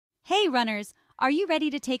Hey runners, are you ready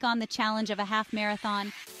to take on the challenge of a half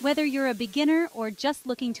marathon? Whether you're a beginner or just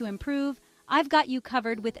looking to improve, I've got you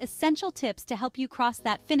covered with essential tips to help you cross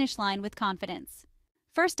that finish line with confidence.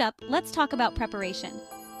 First up, let's talk about preparation.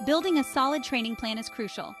 Building a solid training plan is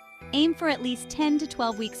crucial. Aim for at least 10 to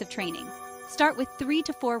 12 weeks of training. Start with 3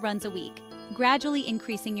 to 4 runs a week, gradually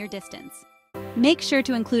increasing your distance. Make sure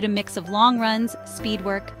to include a mix of long runs, speed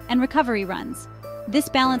work, and recovery runs. This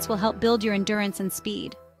balance will help build your endurance and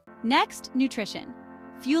speed. Next, nutrition.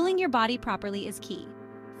 Fueling your body properly is key.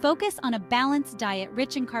 Focus on a balanced diet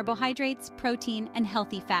rich in carbohydrates, protein, and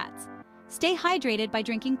healthy fats. Stay hydrated by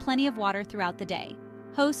drinking plenty of water throughout the day.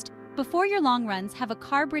 Before your long runs, have a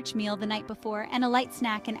carb-rich meal the night before and a light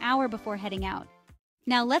snack an hour before heading out.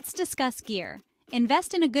 Now let's discuss gear.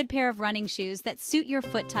 Invest in a good pair of running shoes that suit your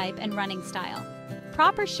foot type and running style.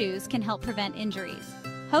 Proper shoes can help prevent injuries.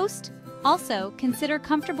 Also, consider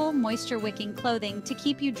comfortable, moisture-wicking clothing to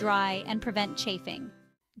keep you dry and prevent chafing.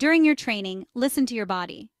 During your training, listen to your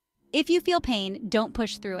body. If you feel pain, don't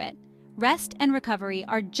push through it. Rest and recovery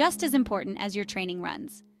are just as important as your training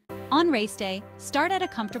runs. On race day, start at a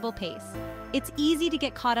comfortable pace. It's easy to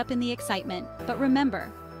get caught up in the excitement, but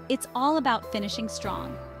remember, it's all about finishing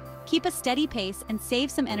strong. Keep a steady pace and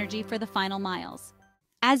save some energy for the final miles.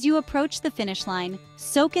 As you approach the finish line,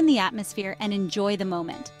 soak in the atmosphere and enjoy the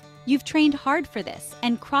moment. You've trained hard for this,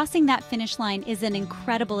 and crossing that finish line is an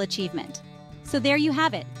incredible achievement. So there you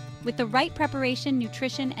have it. With the right preparation,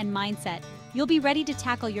 nutrition, and mindset, you'll be ready to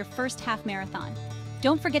tackle your first half marathon.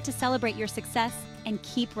 Don't forget to celebrate your success and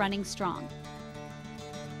keep running strong.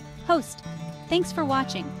 Thanks for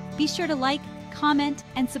watching. Be sure to like, comment,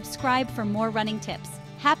 and subscribe for more running tips.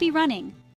 Happy running!